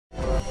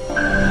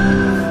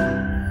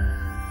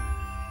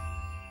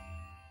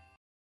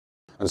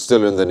And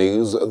still in the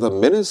news, the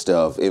Minister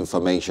of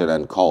Information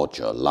and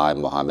Culture, Lai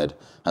Mohammed,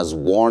 has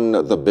warned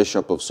the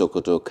Bishop of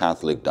Sokoto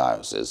Catholic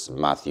Diocese,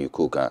 Mathew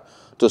Kukah,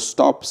 to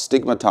stop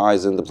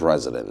stigmatizing the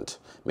President,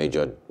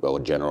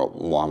 General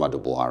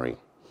Muhammadu Buhari.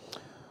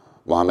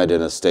 Mohammed,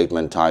 in a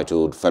statement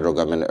titled, "Federal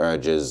Government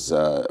Urges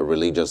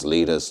Religious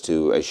Leaders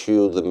to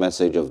Eschew the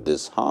Message of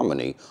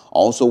Disharmony,"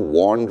 also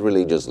warned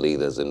religious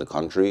leaders in the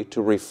country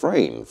to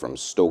refrain from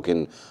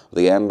stoking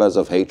the embers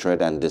of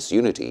hatred and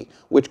disunity,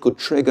 which could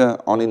trigger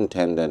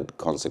unintended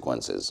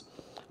consequences.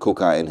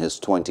 Kukah, in his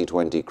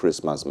 2020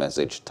 Christmas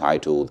message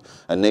titled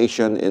 "A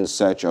Nation in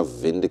Search of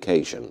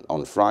Vindication"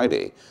 on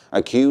Friday,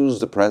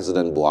 accused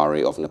President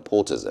Buhari of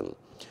nepotism.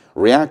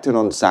 Reacting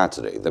on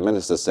Saturday, the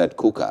minister said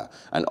Kukah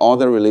and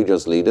other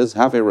religious leaders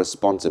have a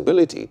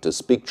responsibility to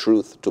speak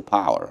truth to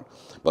power,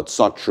 but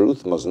such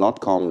truth must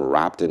not come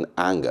wrapped in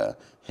anger,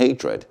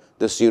 hatred,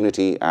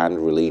 disunity, and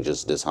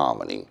religious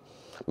disharmony.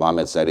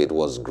 Mohammed said it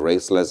was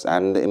graceless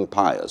and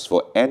impious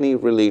for any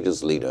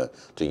religious leader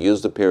to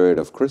use the period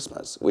of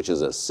Christmas, which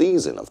is a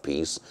season of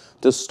peace,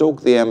 to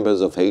stoke the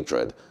embers of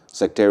hatred,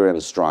 sectarian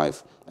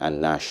strife,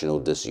 and national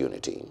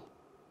disunity.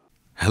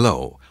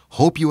 Hello,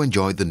 hope you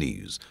enjoyed the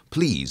news.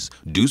 Please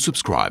do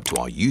subscribe to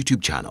our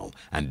YouTube channel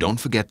and don't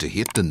forget to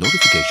hit the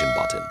notification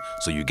button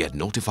so you get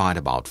notified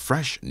about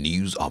fresh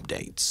news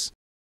updates.